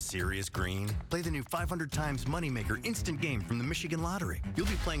serious, Green? Play the new 500 times Moneymaker instant game from the Michigan Lottery. You'll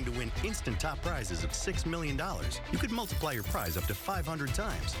be playing to win instant top prizes of $6 million. You could multiply your prize up to 500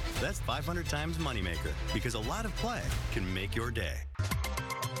 times. That's 500 times Moneymaker, because a lot of play can make your day.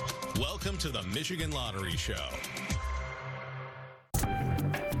 Welcome to the Michigan Lottery Show.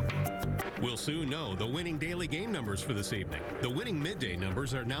 We'll soon know the winning daily game numbers for this evening. The winning midday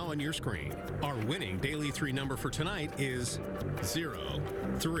numbers are now on your screen. Our winning daily 3 number for tonight is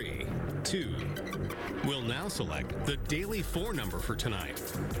 032. We'll now select the daily 4 number for tonight.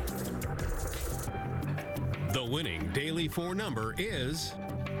 The winning daily 4 number is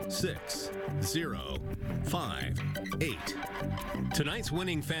 6058. Tonight's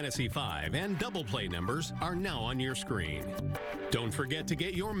winning Fantasy 5 and double play numbers are now on your screen. Don't forget to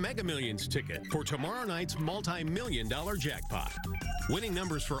get your Mega Millions ticket for tomorrow night's multi-million-dollar jackpot. Winning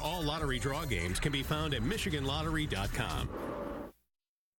numbers for all lottery draw games can be found at MichiganLottery.com.